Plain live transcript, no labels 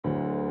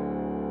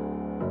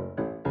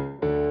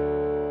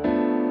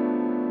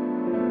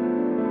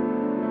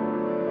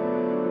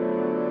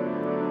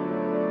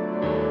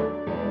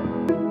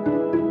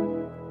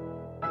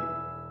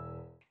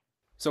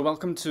So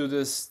welcome to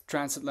this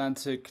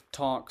Transatlantic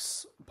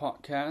Talks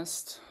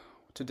podcast.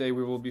 Today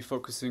we will be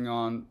focusing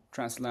on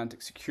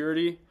transatlantic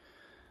security.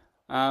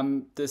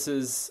 This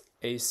is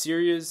a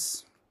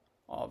series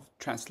of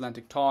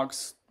Transatlantic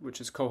Talks, which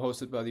is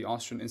co-hosted by the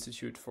Austrian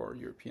Institute for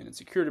European and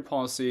Security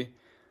Policy,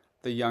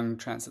 the Young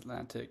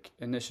Transatlantic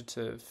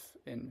Initiative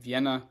in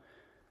Vienna,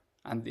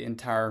 and the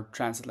entire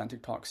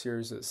Transatlantic Talks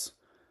series is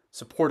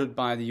supported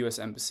by the U.S.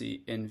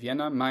 Embassy in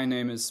Vienna. My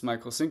name is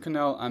Michael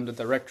Zinkanell. I'm the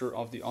director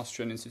of the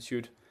Austrian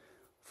Institute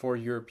for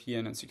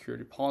European and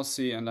Security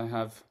Policy, and I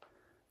have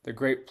the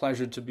great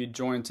pleasure to be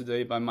joined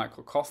today by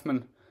Michael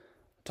Kofman,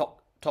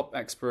 top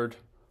expert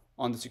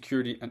on the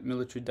security and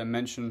military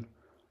dimension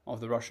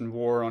of the Russian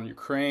war on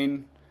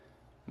Ukraine.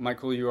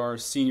 Michael, you are a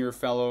senior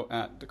fellow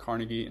at the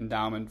Carnegie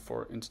Endowment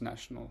for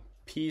International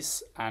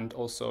Peace and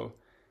also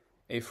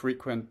a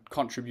frequent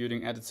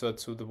contributing editor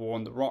to The War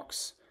on the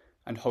Rocks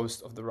and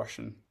host of the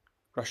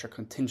Russia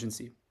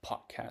Contingency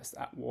podcast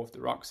at War of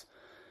the Rocks.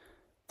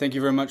 Thank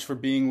you very much for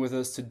being with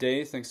us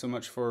today. Thanks so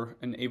much for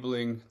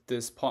enabling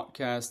this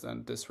podcast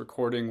and this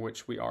recording,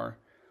 which we are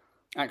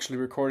actually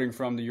recording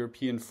from the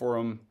European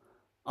Forum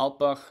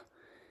Altbach.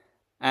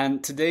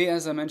 And today,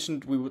 as I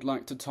mentioned, we would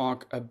like to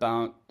talk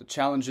about the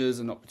challenges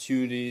and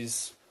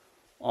opportunities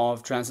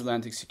of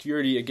transatlantic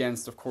security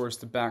against, of course,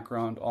 the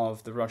background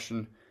of the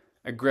Russian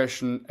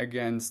aggression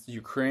against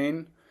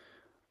Ukraine.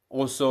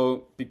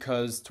 Also,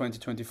 because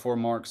 2024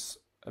 marks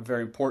a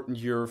very important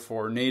year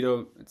for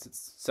NATO. It's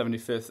its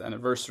 75th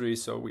anniversary,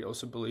 so we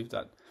also believe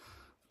that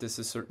this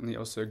is certainly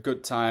also a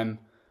good time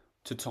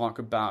to talk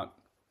about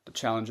the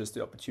challenges,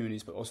 the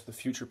opportunities, but also the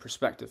future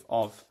perspective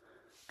of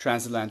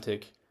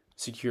transatlantic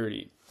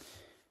security.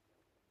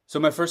 So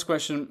my first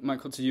question,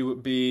 Michael, to you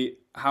would be,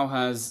 how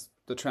has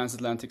the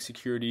transatlantic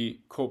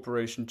security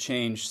cooperation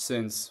changed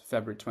since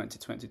February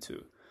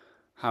 2022?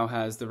 How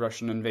has the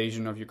Russian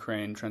invasion of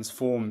Ukraine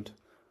transformed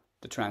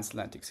the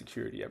transatlantic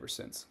security ever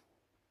since?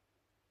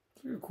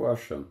 It's a good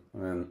question.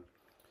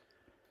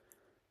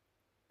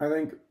 I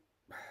think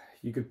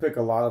you could pick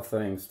a lot of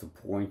things to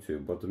point to,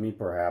 but to me,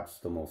 perhaps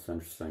the most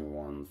interesting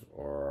ones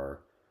are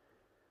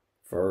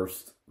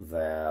first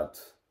that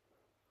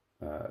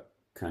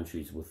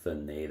countries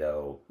within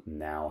NATO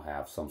now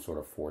have some sort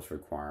of force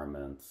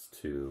requirements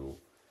to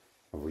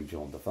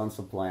regional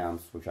defensive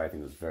plans, which I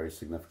think is very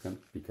significant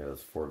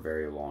because for a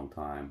very long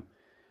time,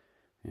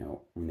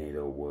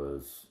 NATO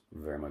was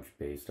very much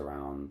based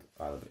around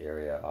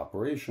out-of-area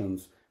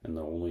operations, and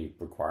the only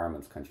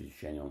requirements countries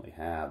genuinely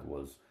had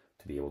was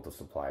to be able to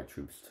supply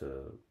troops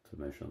to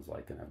missions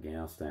like in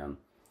Afghanistan.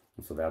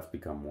 And so that's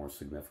become more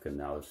significant.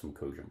 Now there's some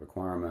cogent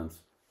requirements,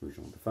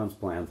 regional defense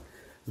plans.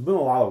 There's been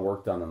a lot of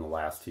work done in the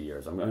last 2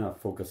 years. I'm going to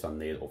focus on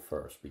NATO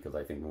first, because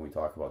I think when we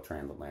talk about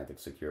transatlantic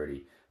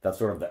security, that's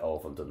sort of the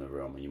elephant in the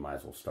room, and you might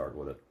as well start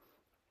with it.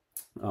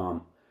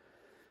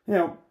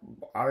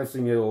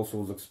 Obviously NATO also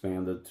was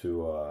expanded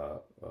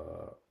to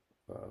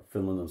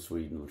Finland and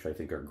Sweden, which I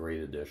think are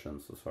great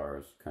additions as far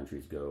as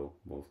countries go,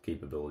 both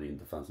capability and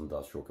defense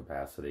industrial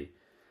capacity.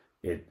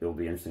 It'll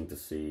be interesting to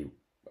see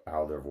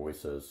how their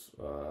voices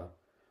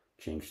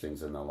change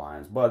things in the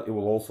alliance, but it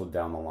will also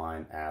down the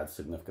line add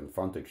significant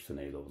frontage to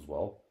NATO as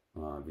well,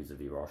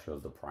 vis-a-vis Russia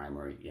as the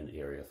primary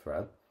in-area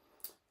threat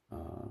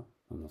on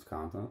this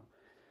continent.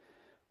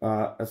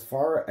 As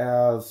far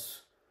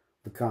as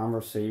the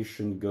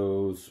conversation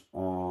goes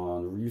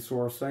on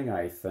resourcing,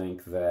 I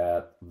think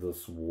that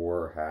this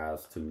war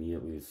has, to me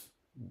at least,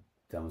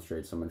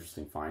 demonstrated some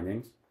interesting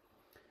findings.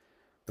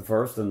 The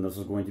first, and this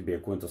is going to be a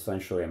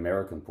quintessentially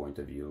American point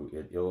of view,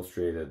 it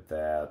illustrated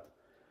that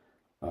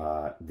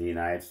the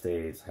United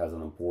States has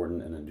an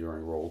important and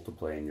enduring role to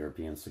play in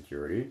European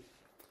security.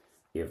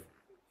 If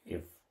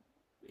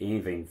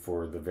anything,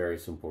 for the very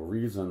simple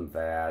reason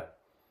that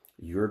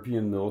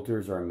European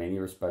militaries are in many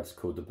respects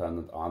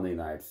codependent on the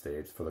United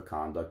States for the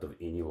conduct of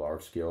any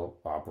large-scale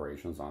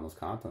operations on this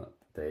continent.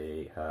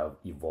 They have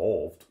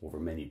evolved over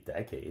many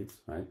decades,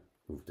 right,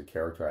 to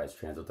characterize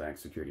transatlantic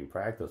security in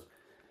practice,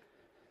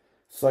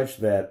 such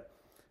that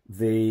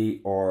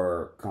they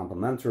are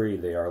complementary.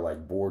 They are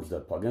like boards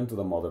that plug into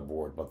the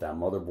motherboard, but that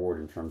motherboard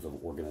in terms of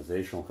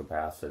organizational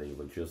capacity,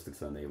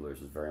 logistics, and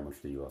enablers is very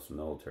much the U.S.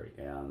 military.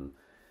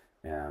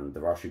 And the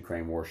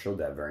Russia-Ukraine war showed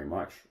that very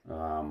much.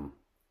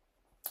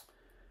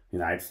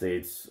 United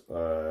States,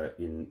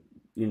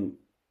 in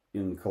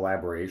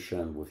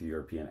collaboration with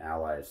European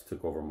allies,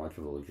 took over much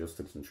of the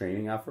logistics and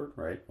training effort,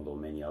 right? Although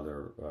many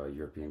other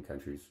European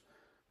countries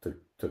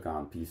took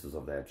on pieces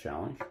of that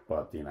challenge.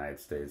 But the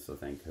United States, I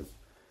think, has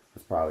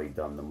probably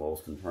done the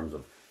most in terms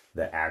of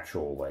the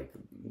actual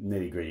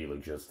nitty-gritty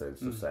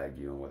logistics of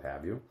SAGU and what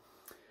have you.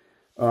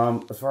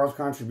 As far as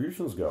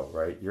contributions go,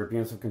 right,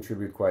 Europeans have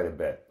contributed quite a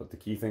bit, but the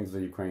key things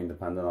that Ukraine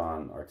depended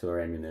on,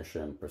 artillery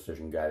ammunition,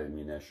 precision-guided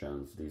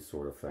munitions, these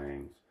sort of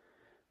things,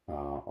 a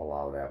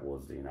lot of that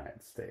was the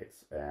United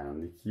States.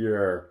 And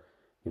here,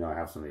 I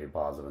have some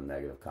positive and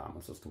negative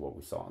comments as to what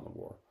we saw in the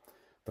war.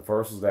 The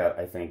first is that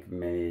I think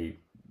many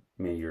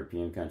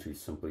European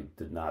countries simply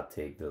did not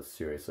take this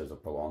seriously as a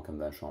prolonged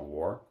conventional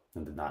war.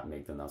 and did not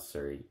make the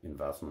necessary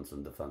investments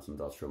in defense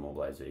industrial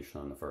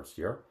mobilization in the first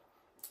year.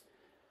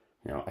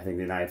 I think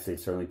the United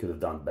States certainly could have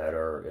done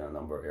better in a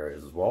number of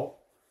areas as well.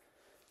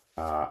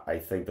 I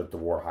think that the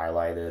war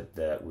highlighted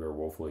that we were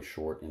woefully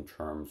short in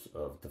terms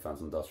of defense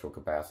industrial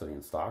capacity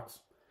and stocks.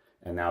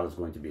 And now there's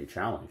going to be a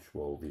challenge.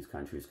 Will these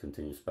countries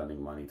continue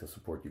spending money to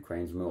support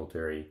Ukraine's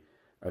military?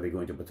 Are they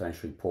going to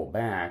potentially pull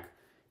back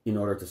in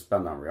order to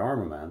spend on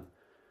rearmament?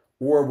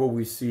 Or will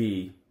we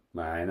see,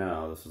 I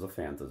know this is a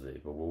fantasy,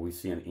 but will we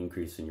see an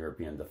increase in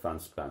European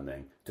defense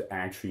spending to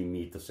actually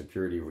meet the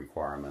security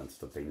requirements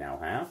that they now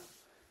have,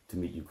 to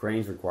meet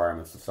Ukraine's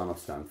requirements to some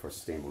extent for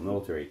sustainable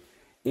military,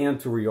 and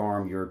to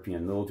rearm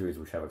European militaries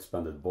which have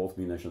expended both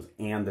munitions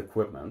and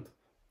equipment,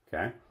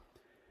 okay?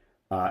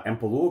 And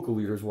political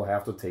leaders will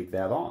have to take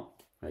that on,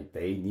 right?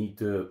 They need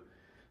to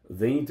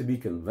be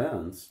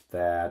convinced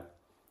that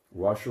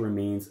Russia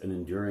remains an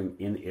enduring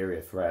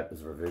in-area threat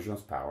as a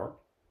revisionist power.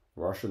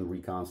 Russian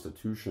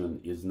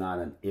reconstitution is not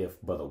an if,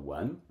 but a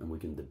when, and we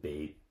can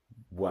debate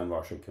when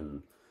Russia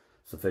can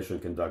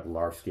sufficiently conduct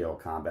large-scale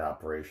combat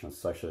operations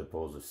such that it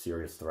poses a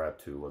serious threat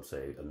to, let's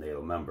say, a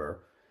NATO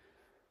member.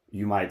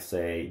 You might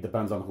say, it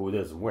depends on who it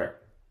is and where.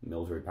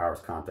 Military power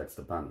is context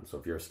dependent. So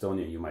if you're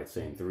Estonia, you might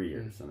say in 3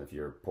 years. And if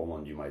you're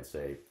Poland, you might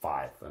say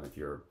 5. And if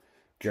you're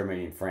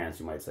Germany and France,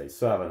 you might say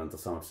 7. And to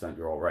some extent,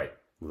 you're all right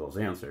with those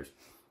answers.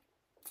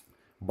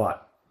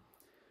 But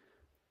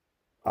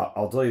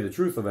I'll tell you the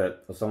truth of it,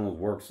 as someone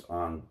who works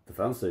on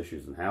defense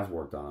issues and has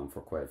worked on them for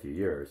quite a few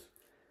years,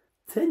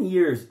 10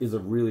 years is a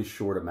really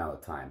short amount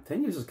of time.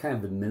 10 years is kind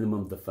of the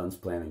minimum defense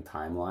planning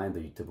timeline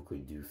that you typically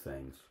do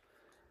things.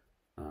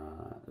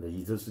 That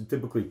you just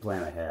typically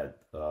plan ahead,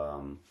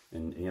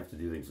 and you have to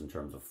do things in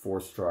terms of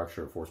force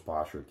structure, force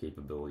posture,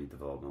 capability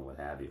development, what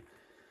have you.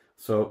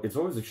 So it's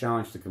always a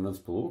challenge to convince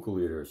political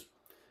leaders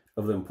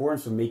of the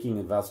importance of making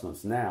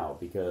investments now,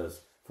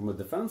 because from a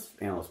defense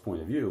analyst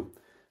point of view,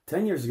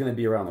 10 years is going to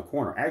be around the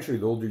corner. Actually,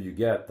 the older you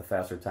get, the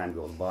faster time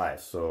goes by.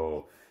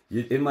 So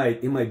it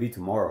might be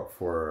tomorrow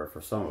for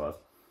some of us.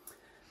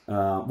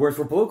 Whereas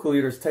for political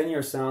leaders, 10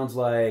 years sounds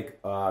like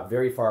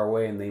very far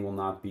away, and they will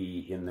not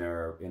be in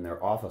their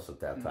office at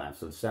that time.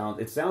 So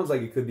it sounds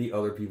like it could be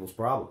other people's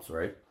problems,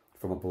 right?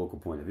 From a political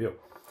point of view,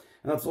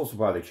 and that's also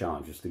part of the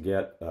challenge, is to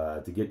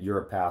get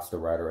Europe past the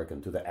rhetoric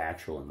and to the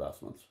actual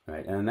investments,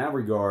 right? And in that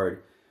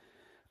regard,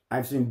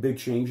 I've seen big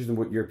changes in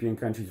what European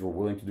countries were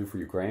willing to do for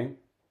Ukraine.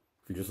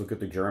 If you just look at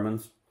the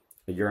Germans,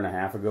 a year and a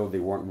half ago, they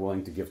weren't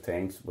willing to give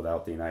tanks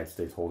without the United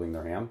States holding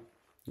their hand.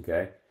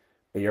 Okay.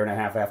 A year and a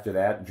half after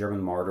that,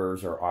 German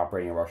mortars are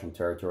operating in Russian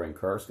territory in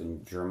Kursk,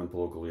 and German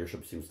political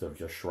leadership seems to have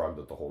just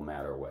shrugged the whole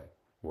matter away.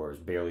 Whereas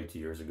barely 2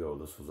 years ago,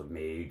 this was a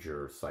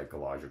major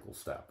psychological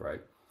step,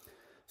 right?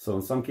 So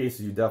in some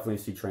cases, you definitely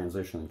see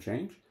transition and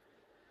change.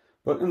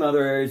 But in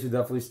other areas, you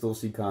definitely still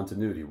see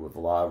continuity with a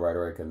lot of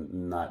rhetoric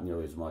and not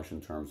nearly as much in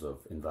terms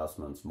of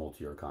investments,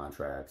 multi-year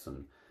contracts,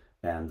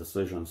 and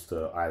decisions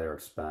to either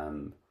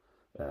expand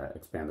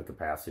the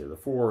capacity of the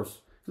force.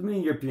 Because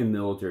many European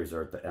militaries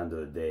are, at the end of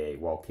the day,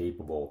 while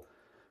capable,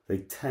 they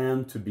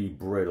tend to be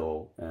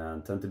brittle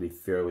and tend to be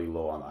fairly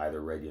low on either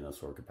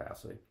readiness or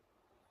capacity.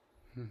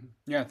 Mm-hmm.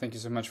 Yeah, thank you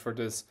so much for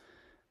this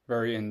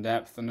very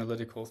in-depth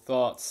analytical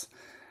thoughts.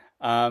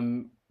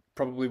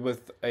 Probably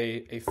with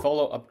a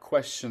follow-up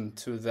question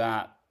to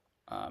that,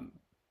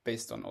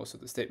 based on also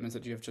the statements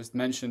that you have just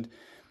mentioned.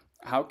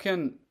 How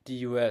can the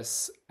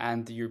US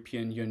and the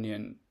European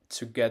Union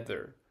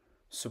together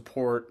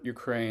support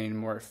Ukraine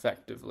more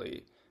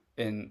effectively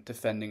in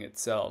defending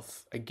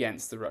itself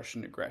against the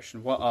Russian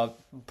aggression? What are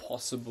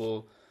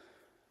possible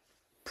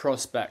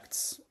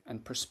prospects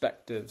and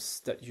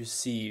perspectives that you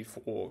see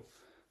for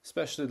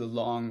especially the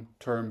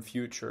long-term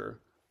future,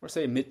 or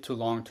say mid to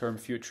long-term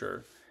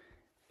future,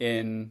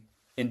 in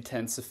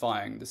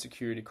intensifying the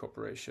security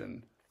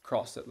cooperation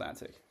across the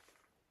Atlantic?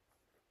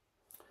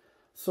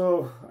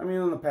 So, I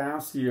mean, in the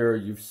past year,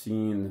 you've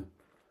seen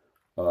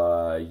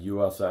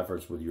U.S.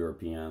 efforts with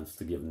Europeans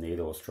to give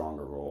NATO a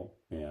stronger role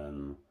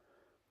in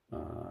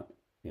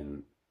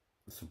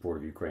support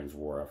of Ukraine's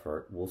war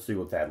effort. We'll see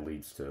what that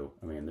leads to.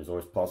 I mean, there's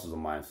always pluses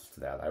and minuses to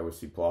that. I always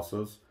see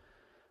pluses.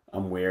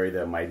 I'm wary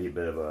that it might be a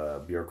bit of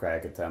a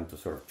bureaucratic attempt to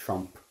sort of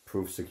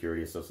Trump-proof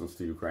security assistance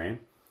to Ukraine.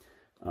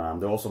 There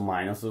are also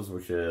minuses,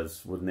 which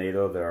is with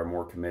NATO, there are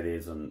more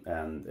committees,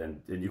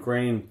 and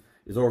Ukraine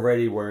is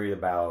already worried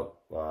about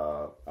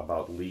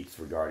leaks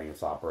regarding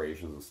its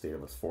operations and state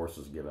of its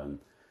forces, given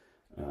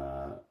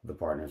the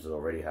partners it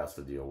already has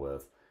to deal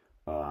with.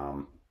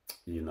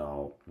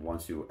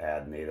 Once you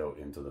add NATO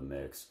into the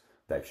mix,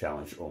 that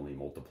challenge only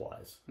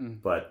multiplies.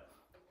 But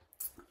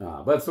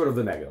that's sort of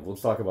the negative.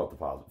 Let's talk about the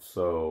positive.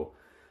 So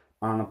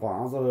on the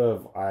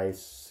positive, I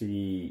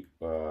see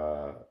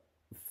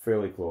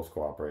fairly close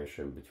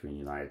cooperation between the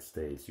United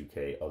States,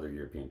 UK, other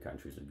European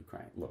countries, and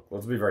Ukraine. Look,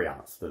 let's be very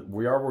honest. That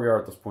we are where we are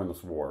at this point in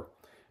this war.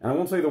 And I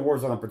won't say the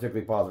war's on a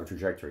particularly positive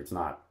trajectory. It's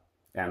not.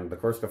 And the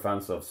Kursk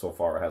offensive so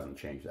far hasn't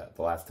changed that.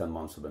 The last 10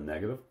 months have been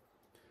negative.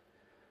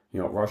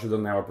 Russia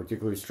doesn't have a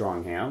particularly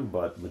strong hand,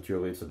 but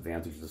materially it's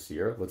advantaged this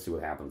year. Let's see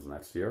what happens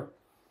next year.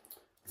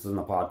 this isn't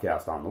a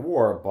podcast on the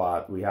war,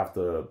 but we have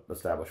to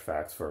establish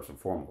facts first and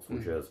foremost,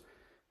 which is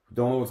we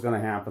don't know what's going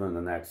to happen in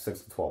the next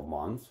 6 to 12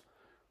 months,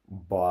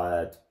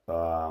 but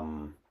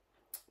you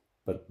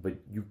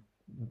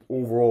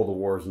overall the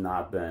war has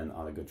not been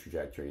on a good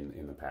trajectory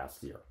in the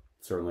past year.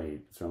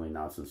 Certainly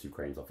not since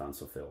Ukraine's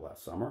offensive failed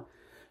last summer,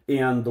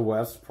 and the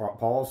West's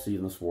policy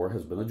in this war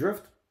has been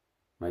adrift.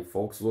 Right,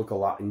 folks look a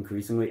lot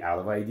increasingly out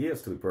of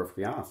ideas, to be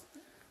perfectly honest.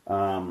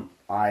 I'm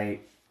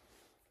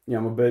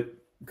a bit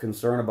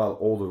concerned about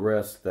all the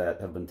risks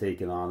that have been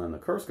taken on in the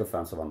Kursk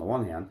offensive on the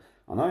one hand.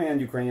 On the other hand,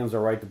 Ukrainians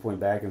are right to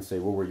point back and say,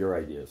 what were your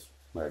ideas?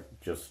 Like,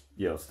 just,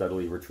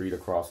 steadily retreat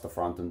across the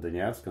front in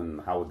Donetsk, and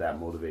how would that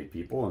motivate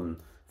people? And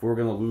if we were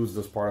going to lose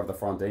this part of the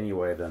front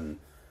anyway, then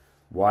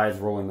why is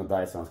rolling the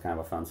dice on this kind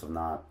of offensive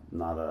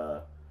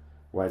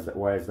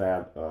why is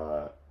that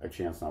a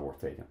chance not worth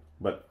taking?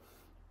 But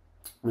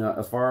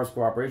as far as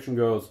cooperation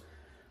goes,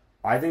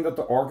 I think that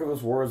the arc of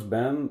this war has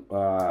been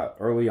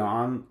early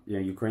on.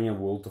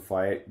 Ukrainian will to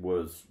fight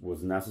was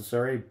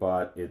necessary,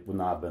 but it would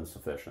not have been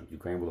sufficient.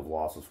 Ukraine would have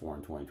lost this war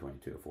in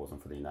 2022 if it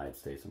wasn't for the United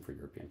States and for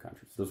European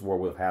countries. This war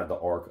would have had the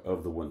arc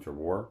of the Winter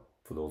War,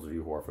 for those of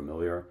you who are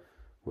familiar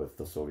with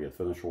the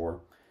Soviet-Finnish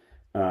War,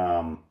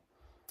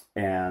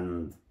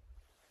 and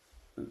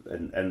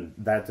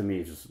that to me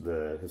is just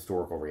the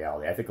historical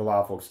reality. I think a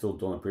lot of folks still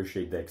don't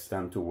appreciate the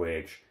extent to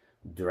which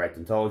direct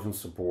intelligence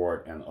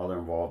support and other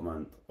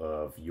involvement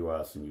of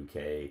U.S. and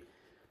U.K.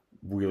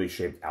 really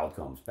shaped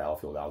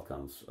battlefield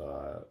outcomes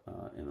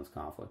in this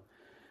conflict.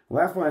 The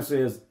last point I say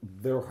is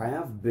there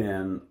have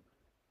been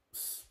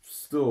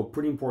still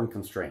pretty important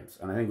constraints,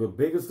 and I think the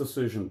biggest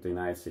decision the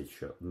United States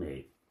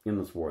made in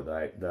this war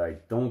that I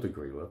don't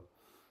agree with,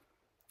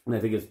 and I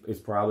think it's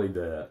probably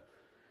the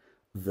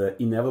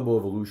inevitable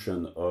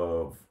evolution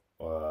of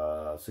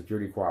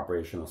security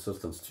cooperation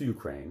assistance to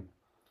Ukraine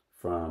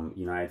from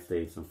United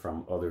States and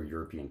from other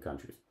European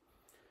countries,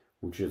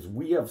 which is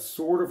we have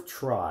sort of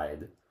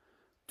tried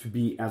to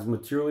be as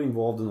materially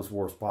involved in this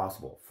war as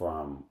possible,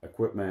 from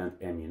equipment,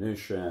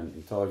 ammunition,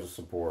 intelligence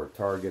support,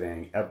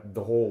 targeting,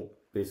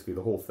 basically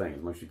the whole thing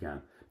as much as you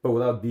can, but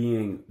without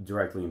being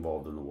directly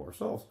involved in the war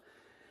ourselves.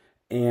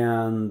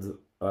 And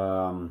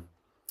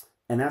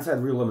that's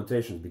had real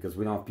limitations because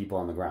we don't have people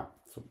on the ground.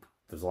 So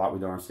there's a lot we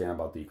don't understand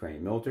about the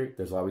Ukrainian military.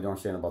 There's a lot we don't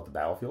understand about the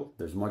battlefield.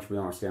 There's much we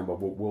don't understand about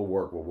what will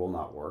work, what will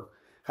not work.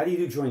 How do you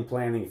do joint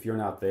planning if you're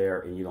not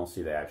there and you don't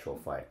see the actual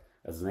fight?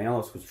 As an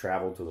analyst who's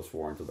traveled to this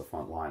war and to the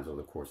front lines over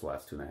the course of the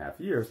last 2.5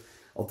 years,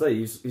 I'll tell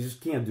you, you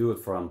just can't do it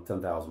from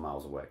 10,000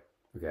 miles away,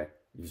 okay?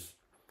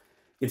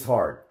 It's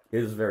hard.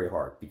 It is very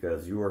hard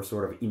because you are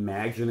sort of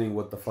imagining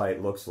what the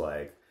fight looks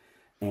like.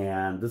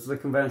 And this is a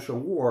conventional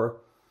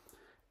war.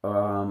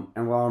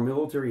 And while our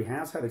military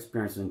has had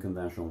experience in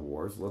conventional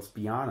wars, let's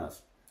be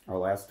honest, our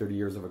last 30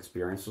 years of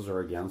experiences are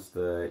against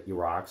the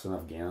Iraqs and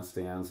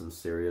Afghanistans and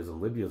Syrias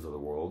and Libyas of the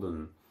world.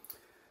 And,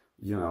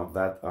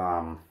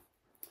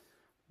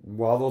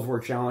 while those were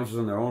challenges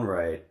in their own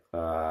right,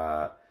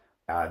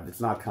 it's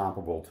not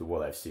comparable to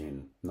what I've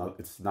seen.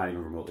 It's not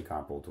even remotely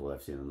comparable to what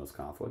I've seen in this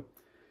conflict.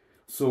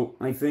 So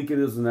I think it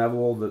is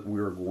inevitable that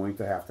we're going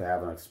to have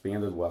an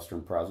expanded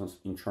Western presence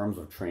in terms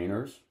of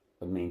trainers,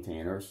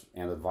 maintainers,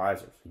 and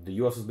advisors. The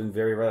U.S. has been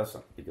very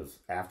reticent because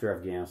after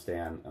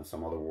Afghanistan and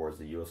some other wars,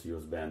 the U.S. view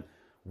has been,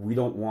 we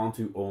don't want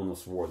to own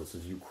this war. This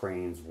is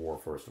Ukraine's war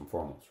first and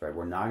foremost, right?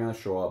 We're not going to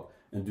show up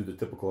and do the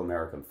typical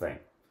American thing,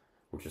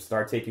 which is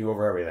start taking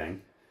over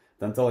everything,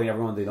 then telling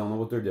everyone they don't know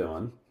what they're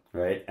doing,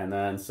 right? And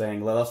then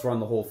saying, let us run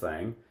the whole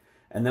thing.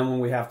 And then when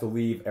we have to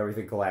leave,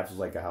 everything collapses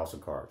like a house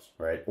of cards,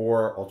 right?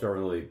 Or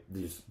alternatively,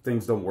 these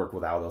things don't work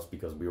without us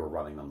because we were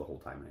running them the whole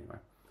time anyway.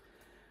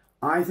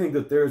 I think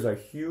that there's a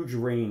huge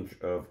range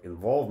of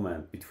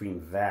involvement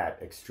between that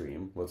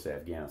extreme, let's say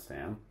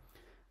Afghanistan,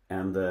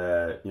 and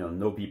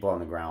no people on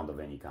the ground of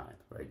any kind,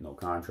 right? No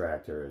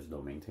contractors,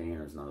 no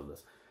maintainers, none of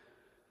this.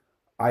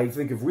 I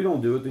think if we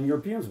don't do it, then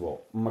Europeans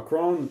will.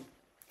 Macron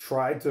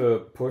tried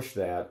to push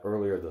that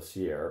earlier this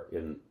year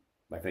in,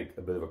 I think,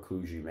 a bit of a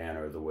kludgy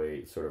manner, the way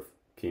it sort of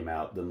came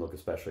out, didn't look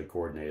especially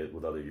coordinated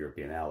with other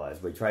European allies,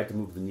 but he tried to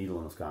move the needle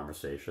in this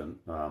conversation,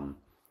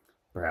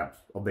 perhaps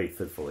albeit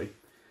fitfully.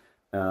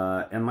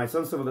 And my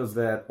sense of it is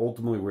that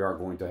ultimately we are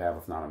going to have,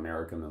 if not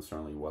American, then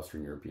certainly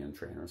Western European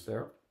trainers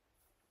there.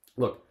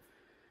 Look,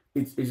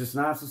 it's just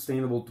not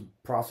sustainable to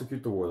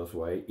prosecute the war this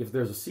way. If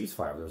there's a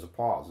ceasefire, if there's a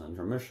pause, an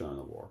intermission in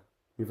the war,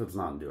 if it's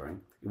not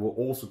enduring, it will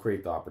also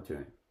create the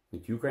opportunity.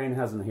 Like Ukraine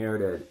has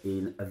inherited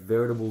a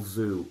veritable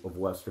zoo of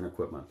Western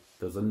equipment.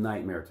 There's a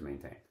nightmare to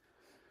maintain.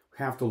 We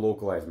have to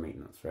localize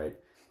maintenance, right?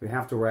 We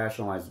have to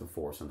rationalize the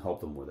force and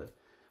help them with it.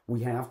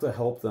 We have to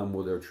help them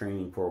with their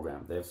training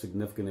program. They have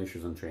significant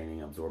issues in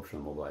training, absorption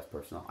of mobilized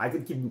personnel. I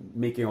could keep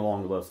making a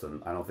long list,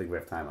 and I don't think we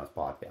have time on this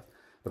podcast.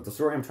 But the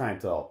story I'm trying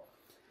to tell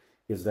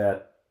is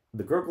that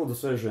the critical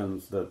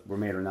decisions that were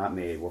made or not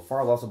made were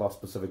far less about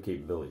specific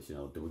capabilities.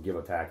 Do we give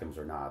ATACMS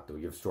or not? Do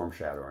we give Storm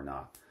Shadow or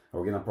not? Are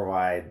we going to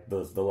provide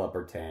the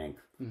Leopard tank,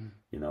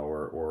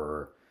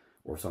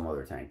 or some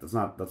other tank? It's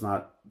not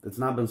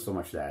been so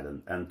much that.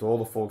 And to all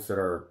the folks that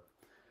are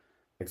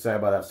excited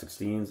about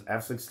F-16s.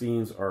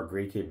 F-16s are a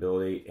great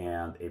capability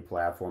and a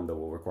platform that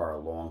will require a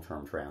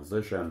long-term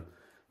transition.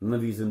 None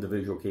of these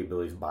individual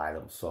capabilities by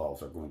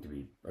themselves are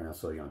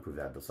necessarily going to prove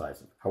that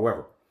decisive.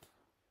 However,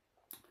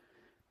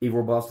 a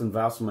robust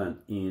investment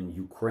in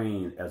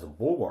Ukraine as a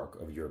bulwark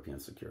of European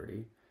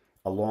security,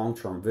 a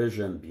long-term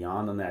vision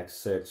beyond the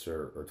next 6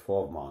 or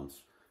 12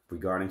 months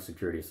regarding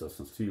security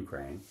assistance to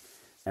Ukraine,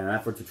 and an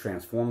effort to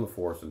transform the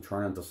force and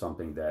turn it into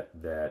something that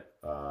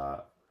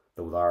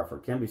with our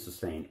effort can be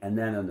sustained. And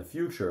then in the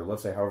future,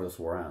 let's say however this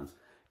war ends,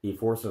 a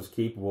force that's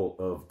capable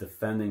of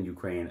defending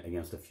Ukraine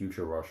against a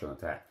future Russian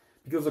attack.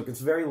 Because look, it's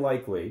very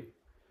likely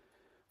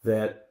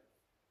that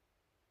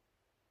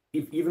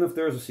even if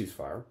there is a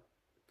ceasefire,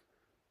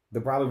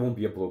 there probably won't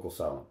be a political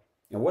settlement.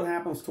 And what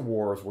happens to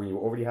wars when you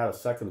already had a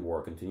second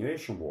war,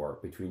 continuation war,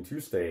 between two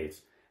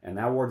states, and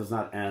that war does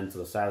not end to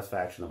the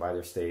satisfaction of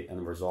either state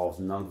and resolves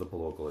none of the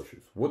political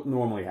issues? What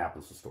normally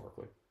happens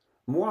historically?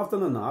 More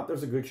often than not,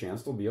 there's a good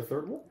chance there'll be a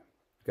third war.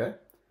 Okay?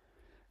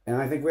 And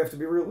I think we have to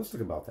be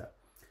realistic about that.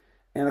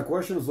 And the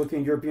question is looking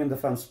at European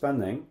defense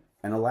spending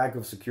and a lack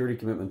of security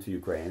commitment to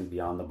Ukraine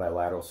beyond the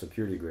bilateral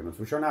security agreements,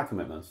 which are not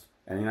commitments.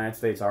 And the United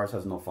States, ours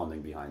has no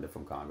funding behind it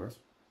from Congress.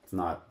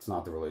 It's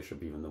not the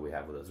relationship even that we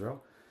have with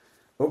Israel.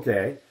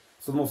 Okay,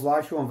 so the most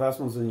logical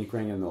investments in the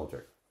Ukrainian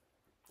military.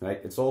 Right?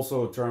 It's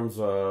also in terms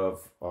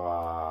of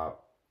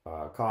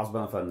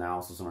cost-benefit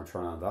analysis and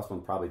return on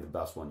investment, probably the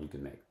best one you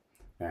can make.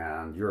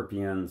 And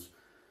Europeans,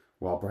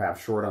 while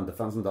perhaps short on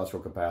defense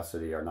industrial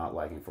capacity, are not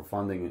lacking for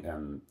funding,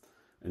 and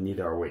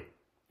neither are we.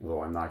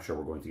 Although I'm not sure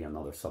we're going to get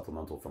another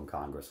supplemental from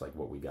Congress like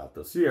what we got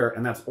this year.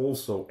 And that's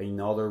also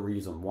another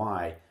reason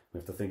why we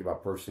have to think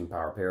about purchasing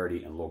power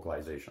parity and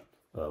localization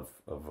of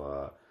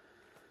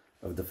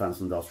defense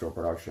industrial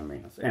production and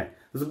maintenance. And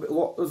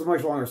there's a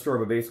much longer story,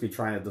 but basically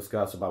trying to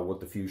discuss about what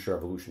the future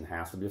evolution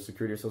has to be of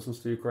security assistance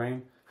to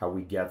Ukraine, how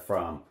we get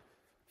from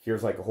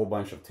here's like a whole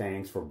bunch of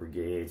tanks for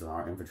brigades and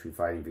our infantry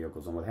fighting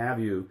vehicles and what have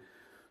you,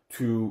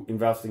 to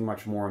investing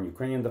much more in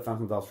Ukrainian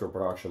defense industrial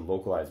production,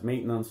 localized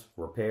maintenance,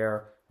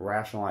 repair,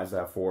 rationalize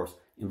that force,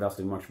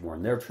 investing much more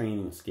in their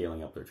training and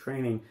scaling up their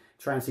training,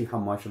 trying to see how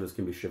much of this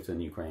can be shifted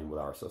in Ukraine with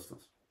our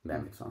assistance.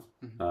 That makes sense.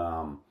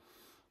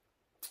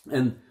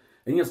 Mm-hmm.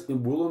 And yes, it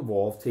will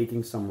involve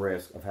taking some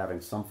risk of having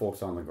some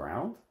folks on the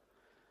ground,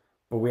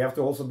 but we have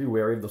to also be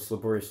wary of the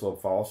slippery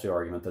slope fallacy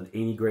argument that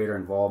any greater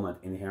involvement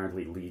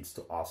inherently leads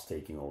to us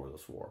taking over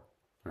this war.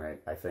 Right?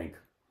 I think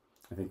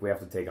we have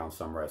to take on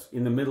some risk.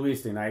 In the Middle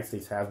East, the United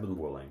States has been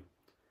willing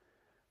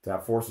to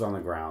have forces on the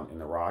ground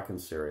in Iraq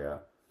and Syria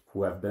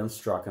who have been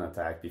struck and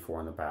attacked before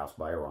in the past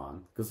by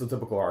Iran. Because it's a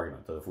typical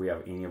argument that if we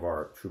have any of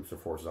our troops or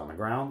forces on the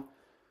ground,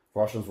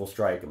 Russians will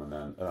strike them, and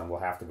then we'll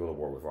have to go to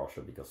war with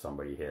Russia because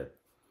somebody hit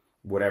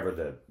whatever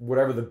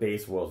the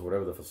base was,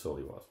 whatever the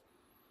facility was.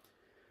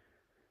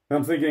 And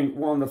I'm thinking,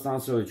 one, that's not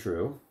necessarily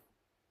true.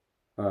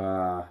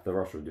 That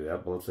Russia would do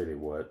that, but let's say they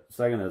would.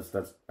 Second is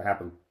that's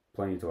happened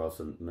plenty to us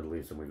in the Middle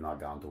East, and we've not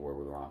gone to war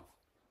with Iran.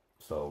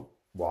 So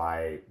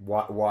why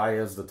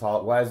is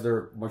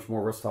there much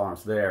more risk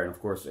tolerance there? And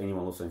of course,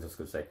 anyone listening to this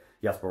could say,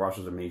 yes, but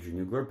Russia's a major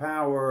nuclear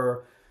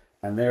power,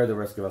 and there the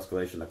risk of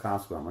escalation, the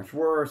consequences are much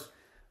worse.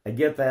 I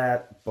get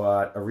that,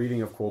 but a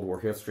reading of Cold War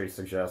history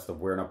suggests that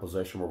we're in a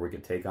position where we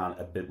could take on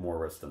a bit more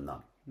risk than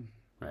none,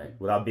 right?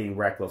 Without being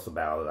reckless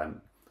about it.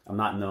 I'm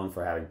not known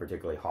for having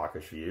particularly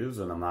hawkish views,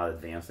 and I'm not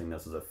advancing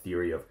this as a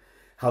theory of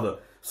how to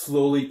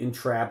slowly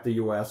entrap the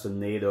U.S. and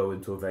NATO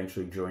into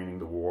eventually joining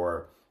the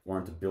war or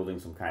into building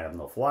some kind of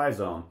no-fly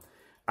zone.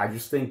 I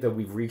just think that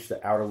we've reached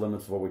the outer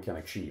limits of what we can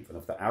achieve. And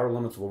if the outer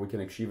limits of what we can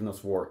achieve in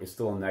this war is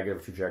still a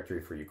negative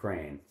trajectory for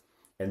Ukraine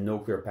and no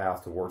clear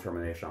path to war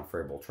termination on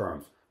favorable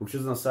terms, which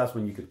is an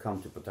assessment you could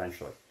come to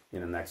potentially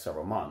in the next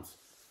several months,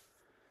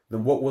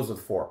 then what was it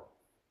for?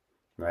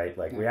 Right?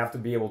 Like, we have to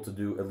be able to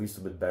do at least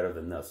a bit better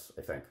than this,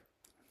 I think.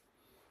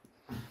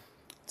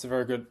 It's a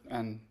very good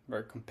and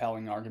very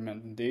compelling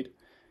argument indeed.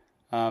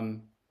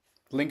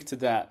 Linked to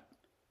that,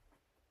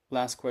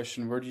 last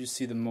question, where do you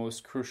see the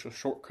most crucial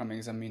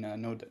shortcomings? I mean, I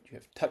know that you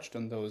have touched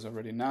on those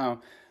already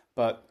now,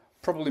 but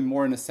probably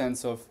more in the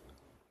sense of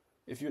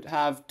if you'd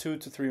have 2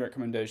 to 3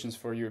 recommendations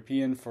for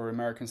European, for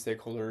American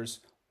stakeholders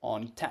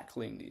on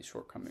tackling these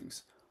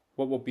shortcomings,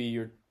 what will be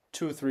your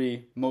 2 or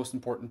 3 most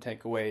important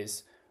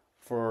takeaways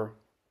for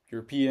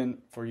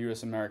European, for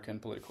US American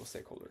political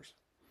stakeholders?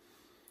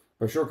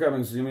 By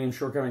shortcomings, do you mean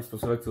shortcomings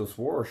specific to this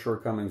war or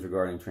shortcomings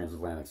regarding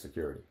transatlantic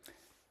security?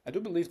 I do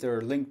believe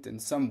they're linked in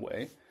some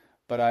way,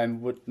 but I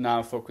would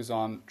now focus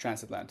on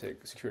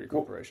transatlantic security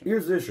cooperation. Well,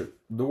 here's the issue.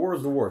 The war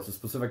is the war. It's a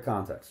specific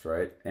context,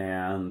 right?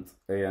 And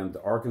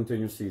our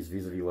contingencies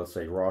vis-a-vis, let's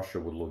say, Russia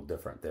would look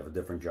different. They have a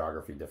different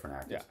geography, different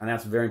actors. Yeah. And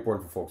that's very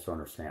important for folks to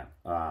understand.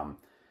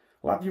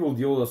 A lot of people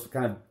deal with this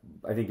kind of,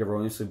 I think,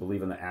 erroneously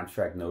believe in the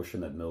abstract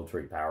notion that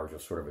military power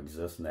just sort of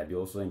exists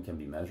nebulously and can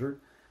be measured,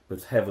 but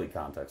it's heavily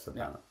context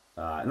dependent.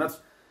 Yeah. And that's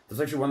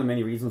actually one of the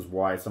many reasons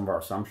why some of our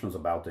assumptions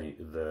about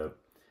the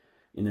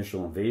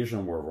initial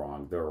invasion were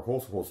wrong. There are a whole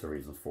host of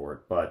reasons for it,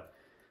 but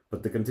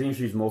the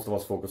contingencies most of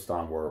us focused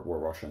on were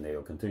Russia and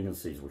NATO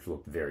contingencies, which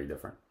looked very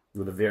different.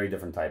 with a very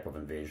different type of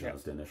invasion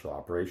as the initial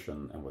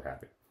operation and what have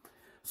you.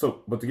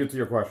 So, but to get to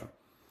your question,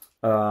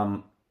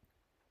 the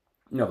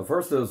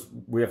first is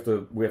we have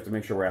to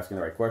make sure we're asking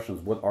the right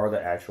questions. What are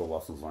the actual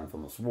lessons learned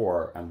from this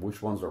war, and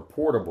which ones are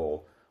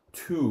portable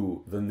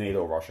to the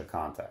NATO-Russia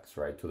context,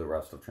 right? To the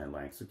rest of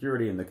transatlantic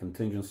security and the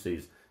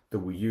contingencies that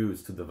we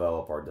use to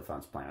develop our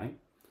defense planning,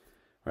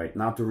 right?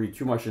 Not to read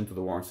too much into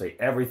the war and say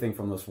everything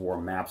from this war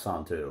maps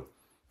onto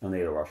a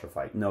NATO-Russia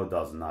fight. No, it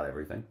doesn't. Not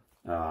everything.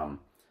 On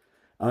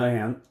the other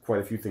hand, quite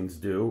a few things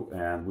do,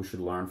 and we should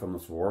learn from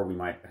this war. We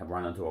might have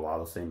run into a lot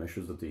of the same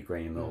issues that the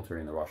Ukrainian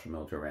military and the Russian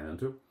military ran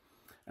into.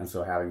 And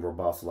so having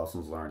robust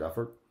lessons learned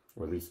effort,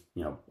 or at least,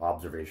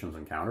 observations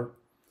encountered,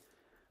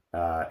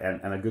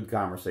 and a good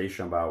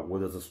conversation about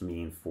what does this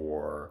mean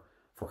for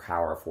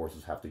how our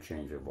forces have to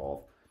change and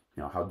evolve.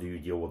 How do you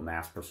deal with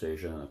mass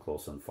precision in a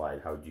close-in fight?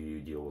 How do you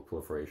deal with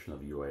proliferation of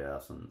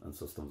UAS and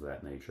systems of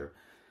that nature?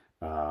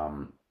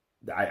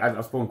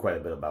 I've spoken quite a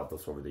bit about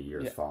this over the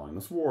years following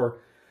this war,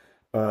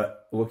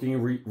 looking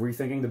and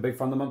rethinking the big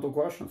fundamental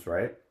questions,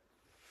 right?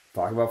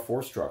 Talk about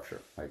force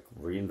structure, like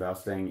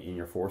reinvesting in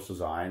your force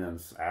design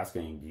and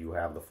asking, do you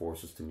have the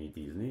forces to meet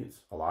these needs?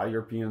 A lot of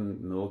European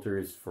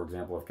militaries, for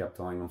example, have kept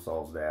telling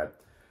themselves that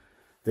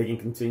they can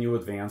continue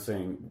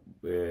advancing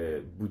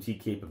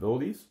boutique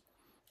capabilities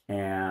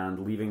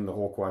and leaving the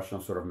whole question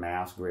of sort of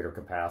mass, greater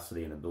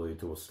capacity and ability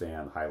to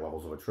withstand high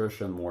levels of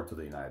attrition more to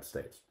the United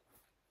States.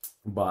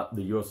 But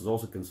the U.S. has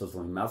also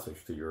consistently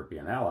messaged to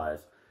European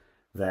allies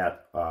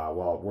that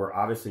while we're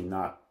obviously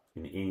not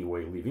in any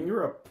way leaving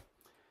Europe,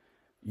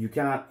 you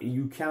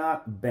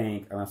cannot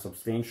bank on a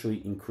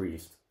substantially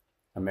increased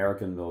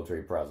American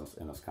military presence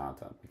in this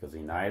continent, because the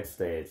United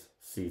States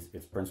sees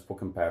its principal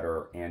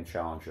competitor and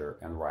challenger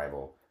and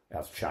rival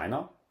as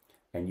China,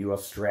 and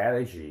U.S.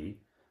 strategy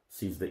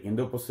sees the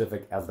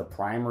Indo-Pacific as the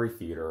primary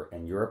theater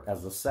and Europe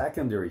as the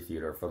secondary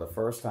theater for the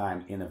first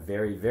time in a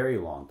very, very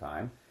long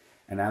time,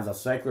 and as a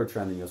secular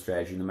trend in U.S.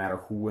 strategy, no matter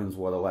who wins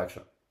what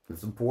election.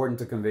 It's important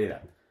to convey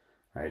that,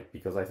 right?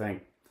 Because I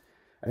think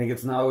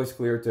it's not always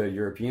clear to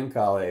European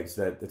colleagues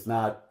that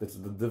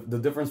the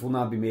difference will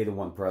not be made in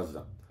one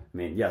president. I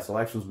mean, yes,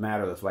 elections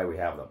matter, that's why we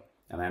have them.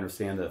 And I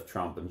understand that if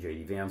Trump and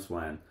J.D. Vance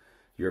win,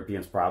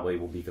 Europeans probably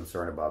will be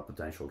concerned about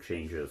potential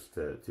changes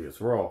to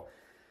his role.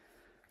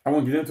 I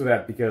won't get into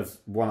that because,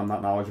 one, I'm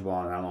not knowledgeable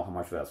on, and I don't know how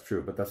much of that's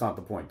true, but that's not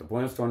the point. The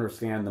point is to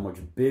understand the much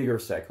bigger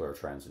secular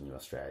trends in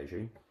U.S.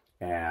 strategy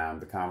and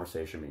the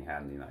conversation being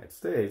had in the United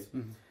States.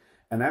 Mm-hmm.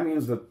 And that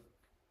means that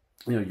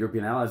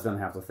European allies then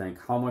have to think,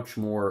 how much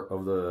more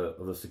of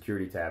the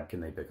security tab can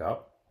they pick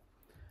up?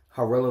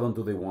 How relevant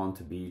do they want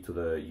to be to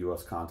the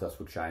U.S. contest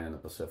with China in the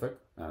Pacific,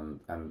 and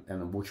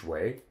in which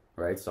way,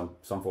 right? Some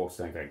folks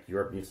think like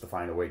Europe needs to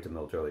find a way to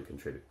militarily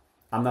contribute.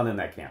 I'm not in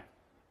that camp.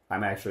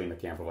 I'm actually in the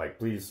camp of like,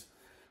 please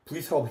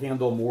help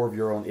handle more of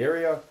your own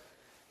area.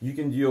 You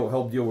can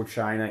help deal with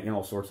China in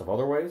all sorts of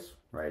other ways,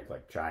 right?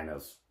 Like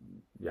China's,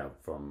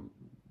 from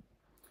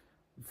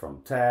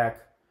tech,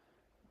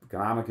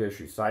 economic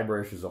issues,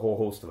 cyber issues, a whole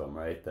host of them,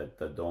 right?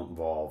 That don't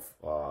involve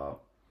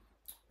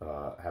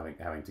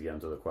having to get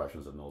into the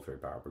questions of military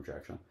power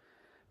projection.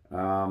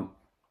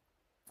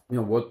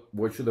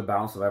 What should the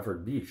balance of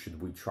effort be? Should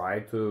we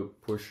try to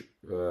push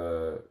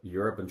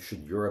Europe, and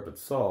should Europe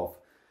itself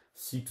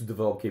seek to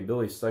develop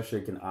capabilities such that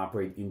it can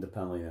operate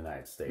independently in the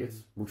United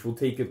States, which will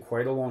take it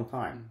quite a long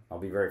time. I'll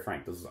be very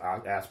frank. This is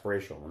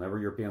aspirational. Whenever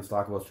Europeans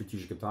talk about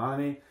strategic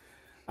autonomy,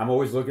 I'm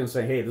always looking and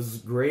saying, hey, this is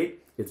great.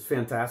 It's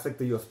fantastic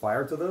that you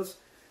aspire to this,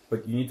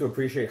 but you need to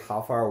appreciate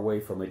how far away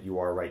from it you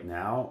are right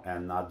now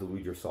and not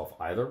delude yourself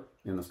either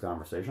in this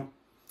conversation.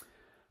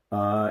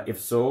 If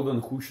so,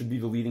 then who should be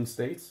the leading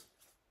states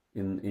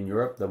in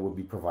Europe that will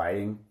be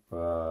providing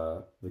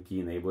the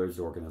key enablers,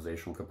 the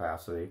organizational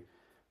capacity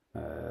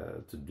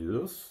to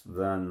do this?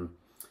 Then,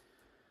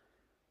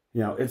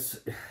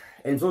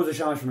 it's always a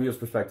challenge from a U.S.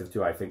 perspective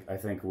too. I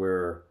think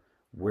we're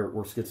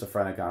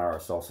schizophrenic on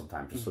ourselves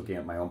sometimes. Just looking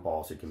at my own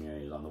policy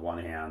communities. On the one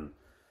hand,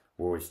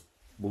 we'll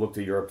look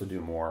to Europe to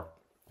do more,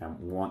 and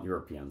we want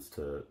Europeans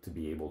to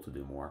be able to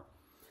do more.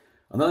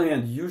 On the other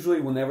hand, usually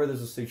whenever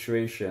there's a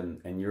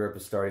situation and Europe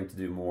is starting to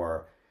do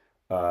more,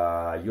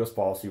 U.S.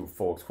 policy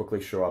folks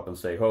quickly show up and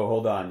say, "Oh,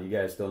 hold on, you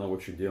guys don't know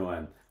what you're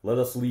doing. Let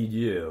us lead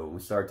you." We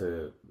start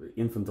to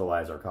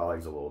infantilize our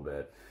colleagues a little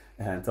bit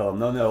and tell them,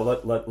 "No,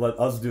 let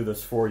us do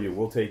this for you.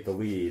 We'll take the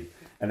lead."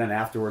 And then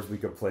afterwards, we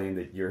complain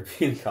that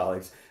European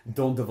colleagues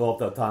don't develop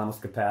the autonomous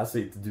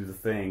capacity to do the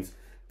things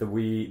that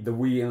we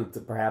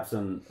perhaps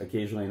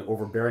occasionally in an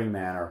overbearing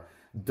manner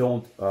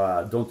don't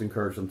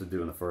encourage them to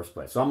do in the first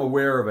place. So I'm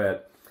aware of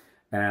it,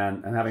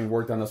 and having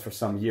worked on this for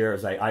some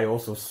years, I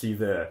also see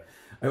the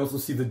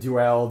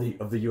duality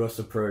of the U.S.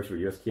 approach, where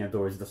U.S. can't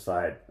always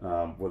decide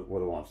what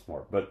it wants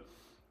more. But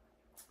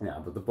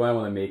the point I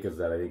want to make is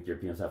that I think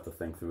Europeans have to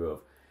think through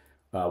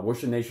of what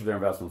should the nature of their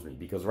investments be,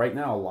 because right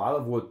now a lot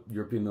of what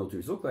European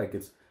militaries look like,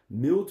 it's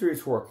militaries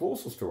who are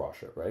closest to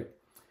Russia, right?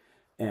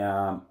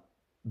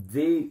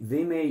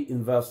 They may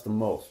invest the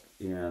most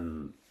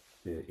in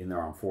their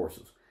armed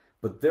forces,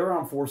 but their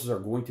armed forces are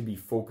going to be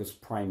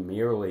focused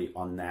primarily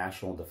on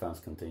national defense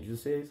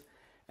contingencies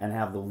and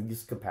have the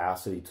least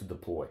capacity to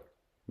deploy.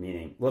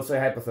 Meaning, let's say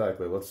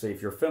hypothetically, let's say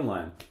if you're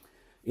Finland,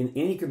 in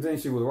any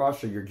contingency with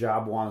Russia, your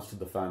job one is to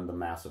defend the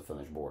massive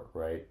Finnish border,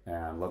 right?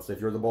 And let's say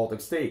if you're the Baltic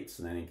states,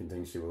 in any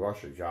contingency with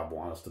Russia, your job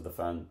one is to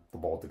defend the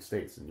Baltic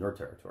states in your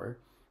territory.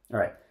 All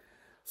right.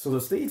 So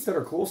the states that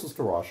are closest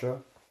to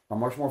Russia are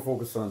much more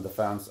focused on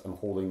defense and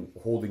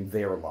holding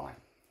their line.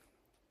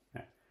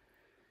 Okay.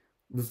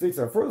 The states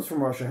that are furthest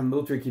from Russia have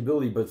military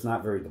capability, but it's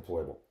not very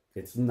deployable.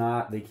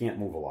 They can't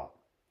move a lot,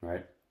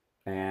 right?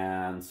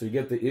 And so you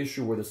get the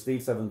issue where the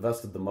states have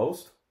invested the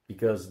most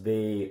because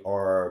they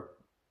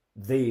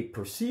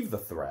perceive the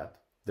threat,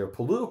 their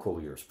political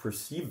leaders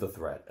perceive the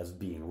threat as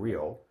being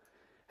real,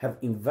 have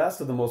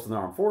invested the most in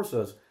armed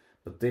forces,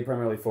 but they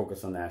primarily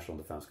focus on national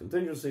defense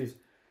contingencies.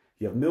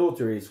 You have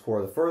militaries who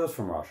are the furthest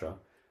from Russia.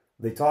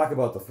 They talk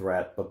about the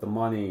threat, but the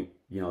money,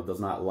 does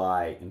not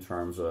lie in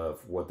terms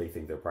of what they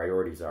think their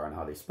priorities are and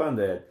how they spend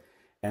it.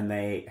 And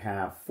they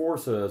have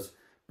forces,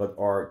 but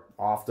are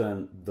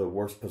often the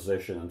worst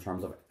position in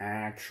terms of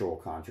actual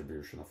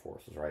contribution of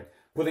forces, right?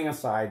 Putting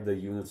aside the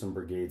units and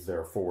brigades that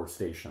are forward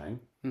stationing,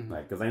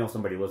 right? Because I know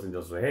somebody listening to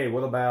this will say, hey,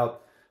 what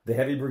about the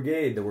heavy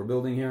brigade that we're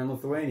building here in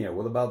Lithuania?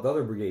 What about the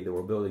other brigade that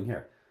we're building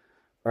here?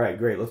 All right,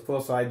 great. Let's put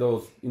aside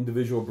those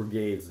individual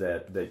brigades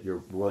that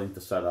you're willing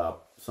to set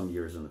up some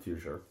years in the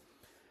future.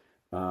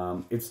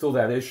 It's still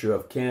that issue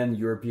of can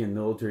European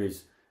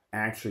militaries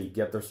actually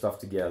get their stuff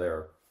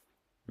together,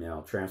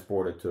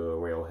 transport it to a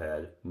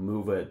railhead,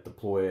 move it,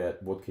 deploy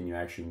it. What can you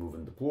actually move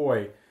and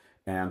deploy?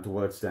 And to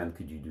what extent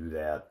could you do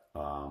that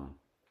on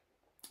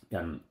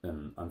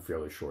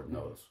fairly short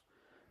notice?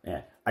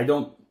 And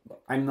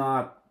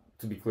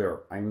to be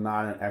clear, I'm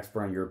not an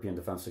expert on European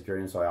defense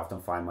security, and so I often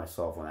find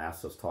myself, when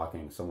asked this,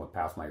 talking somewhat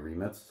past my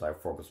remits. So I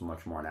focus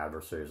much more on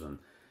adversaries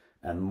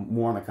and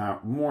more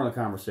on the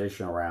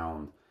conversation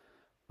around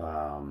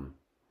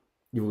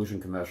evolution,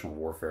 conventional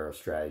warfare,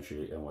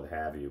 strategy, and what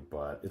have you.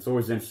 But it's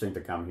always interesting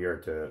to come here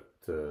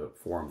to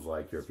forums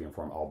like European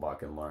Forum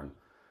Albach and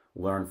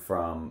learn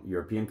from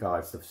European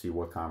colleagues to see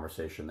what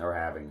conversation they're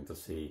having and to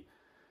see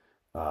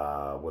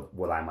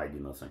what I might be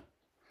missing.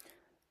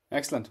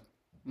 Excellent.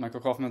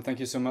 Michael Kofman, thank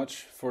you so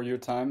much for your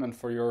time and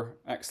for your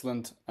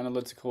excellent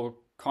analytical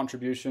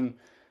contribution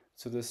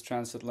to this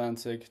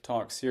Transatlantic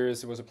Talk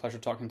series. It was a pleasure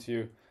talking to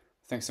you.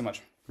 Thanks so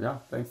much. Yeah,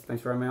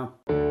 thanks for having me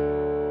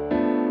on.